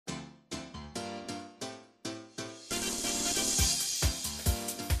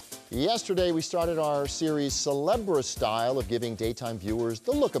Yesterday, we started our series Celebristyle of giving daytime viewers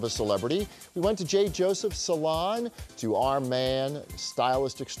the look of a celebrity. We went to J. Joseph's Salon to our man,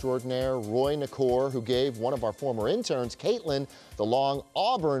 stylist extraordinaire, Roy Naccour, who gave one of our former interns, Kaitlyn, the long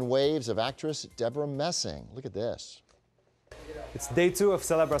auburn waves of actress Debra Messing. Look at this. It's day 2 of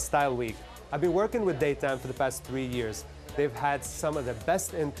Celebristyle week. I've been working with Daytime for the past 3 years. They've had some of the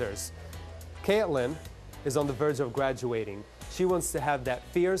best interns. Kaitlyn is on the verge of graduating. She wants to have that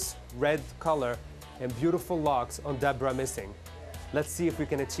fierce red color and beautiful locks on Debra Messing. Let's see if we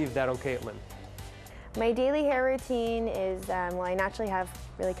can achieve that on Kaitlyn. My daily hair routine is, well, I naturally have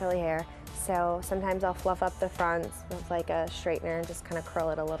really curly hair, so sometimes I'll fluff up the fronts with like a straightener and just kind of curl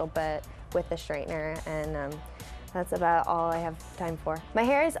it a little bit with the straightener, and that's about all I have time for. My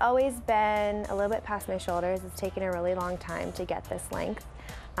hair has always been a little bit past my shoulders. It's taken a really long time to get this length.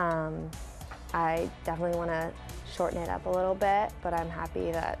 I definitely want to shorten it up a little bit, but I'm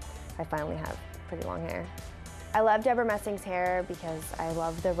happy that I finally have pretty long hair. I love Debra Messing's hair because I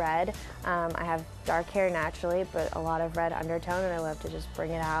love the red. I have dark hair naturally, but a lot of red undertone, and I love to just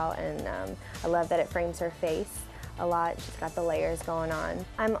bring it out, and I love that it frames her face a lot. She's got the layers going on.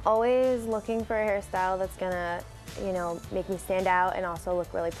 I'm always looking for a hairstyle that's gonna, you know, make me stand out and also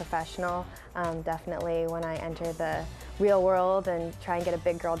look really professional. Definitely when I enter the real world and try and get a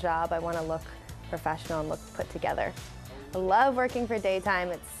big girl job, I want to look professional and look put together. I love working for Daytime.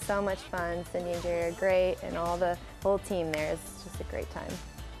 It's so much fun. Cindy and Jerry are great, and all the whole team there is just a great time.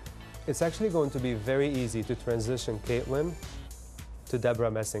 It's actually going to be very easy to transition Kaitlyn to Debra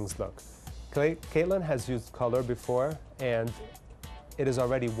Messing's look. Kaitlyn has used color before, and it is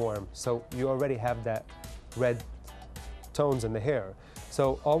already warm, so you already have that red tones in the hair.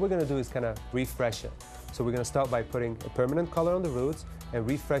 So all we're going to do is kind of refresh it. So we're going to start by putting a permanent color on the roots and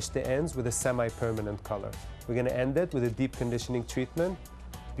refresh the ends with a semi-permanent color. We're going to end it with a deep conditioning treatment.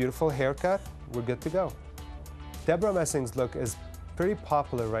 Beautiful haircut, we're good to go. Debra Messing's look is pretty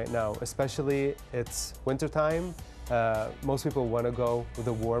popular right now, especially it's wintertime. Most people want to go with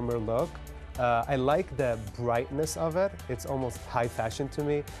a warmer look. I like the brightness of it. It's almost high fashion to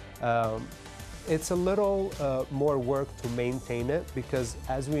me. It's a little more work to maintain it because,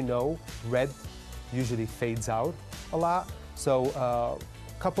 as we know, red usually fades out a lot. So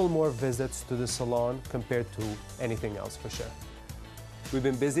a couple more visits to the salon compared to anything else for sure. We've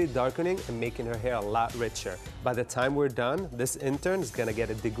been busy darkening and making her hair a lot richer. By the time we're done, this intern is gonna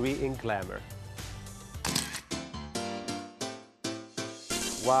get a degree in glamour.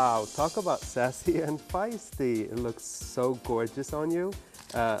 Wow, talk about sassy and feisty. It looks so gorgeous on you.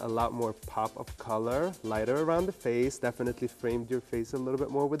 A lot more pop of color, lighter around the face, definitely framed your face a little bit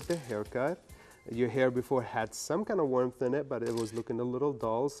more with the haircut. Your hair before had some kind of warmth in it, but it was looking a little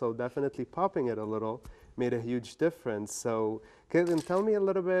dull, so definitely popping it a little made a huge difference. So, Kaitlyn, tell me a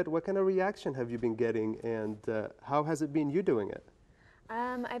little bit, what kind of reaction have you been getting, and how has it been you doing it?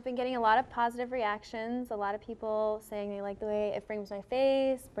 I've been getting a lot of positive reactions, a lot of people saying they like the way it frames my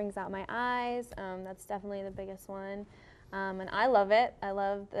face, brings out my eyes. That's definitely the biggest one. And I love it. I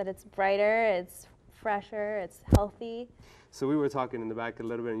love that it's brighter, it's fresher, it's healthy. So we were talking in the back a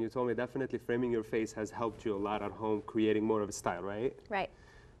little bit, and you told me definitely framing your face has helped you a lot at home, creating more of a style, right? Right.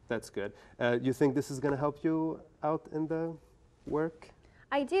 That's good. You think this is going to help you out in the work?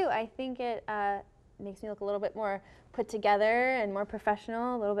 I do. I think it makes me look a little bit more put together and more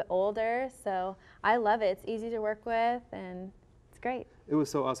professional, a little bit older. So I love it. It's easy to work with, and it's great. It was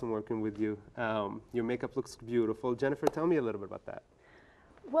so awesome working with you. Your makeup looks beautiful. Jennifer, tell me a little bit about that.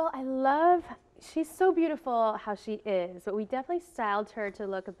 Well, I love, she's so beautiful how she is, but we definitely styled her to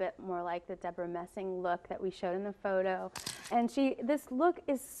look a bit more like the Debra Messing look that we showed in the photo. And this look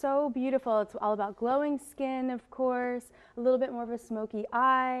is so beautiful. It's all about glowing skin, of course, a little bit more of a smoky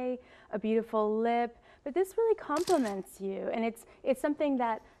eye, a beautiful lip, but this really complements you. And it's something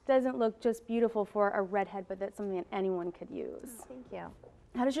that doesn't look just beautiful for a redhead, but that's something that anyone could use. Oh, thank you.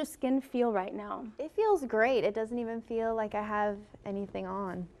 How does your skin feel right now? It feels great. It doesn't even feel like I have anything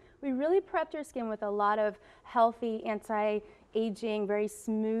on. We really prepped your skin with a lot of healthy, anti-aging, very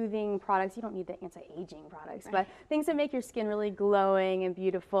smoothing products. You don't need the anti-aging products, but things that make your skin really glowing and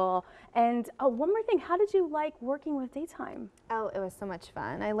beautiful. And one more thing, how did you like working with Daytime? Oh, it was so much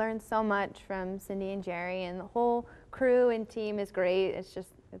fun. I learned so much from Cindy and Jerry, and the whole crew and team is great. It's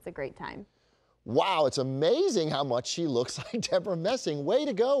a great time. Wow, it's amazing how much she looks like Debra Messing. Way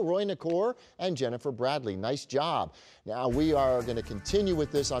to go, Roy Naccour and Jennifer Bradley. Nice job. Now, we are going to continue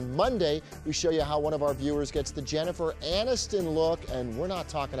with this on Monday. We show you how one of our viewers gets the Jennifer Aniston look, and we're not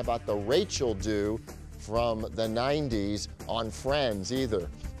talking about the Rachel do from the 90s on Friends either.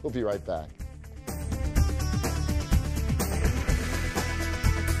 We'll be right back.